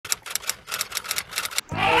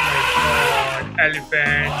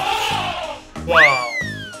Elephant. Wow.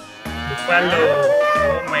 Buffalo.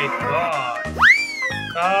 Oh my god.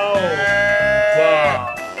 Cow.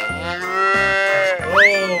 Wow.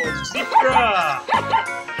 Oh, zebra.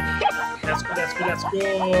 Let's go.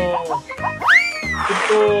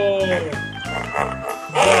 Hippo.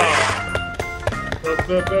 Wow.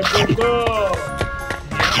 Go.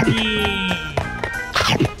 Yummy.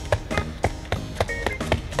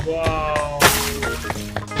 Wow.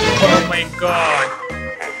 Oh my god.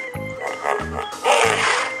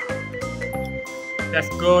 Let's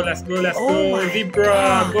go. Zebra.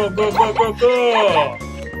 Go.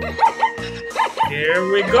 Here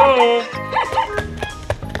we go.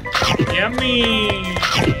 Yummy.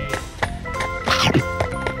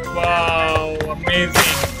 Wow,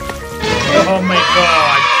 amazing. Oh my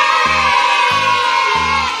god.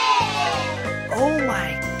 Oh my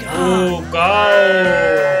god. Oh, go.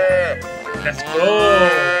 Let's go.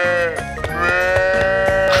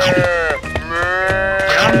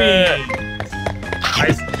 Yummy.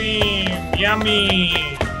 Ice cream. Yummy.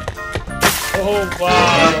 Oh,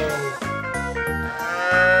 wow.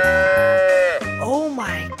 Oh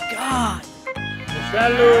my god.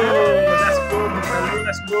 Buffalo.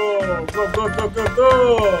 Let's go. Go.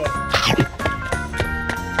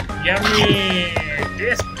 Yummy.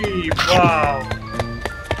 Tasty. Wow.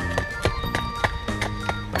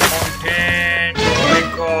 Mountain. Oh my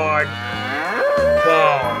god.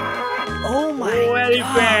 Wow. Oh my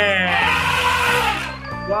Elephant.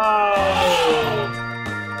 Wow.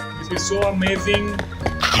 This is so amazing.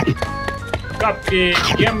 Cupcake.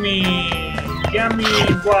 Yummy.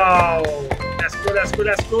 Wow. Let's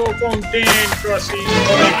go. Fountain crossing.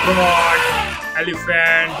 Oh my god.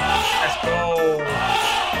 Elephant. Let's go.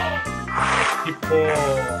 Hippo.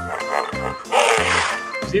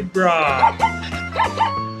 Zebra.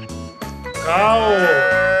 Cow.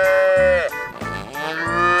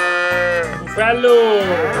 Buffalo.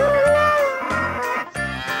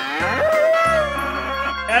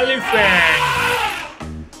 Elephant.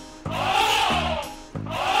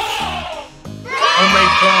 Oh my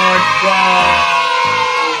god, wow!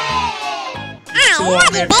 So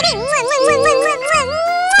amazing.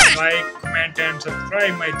 Like, comment and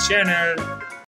subscribe my channel.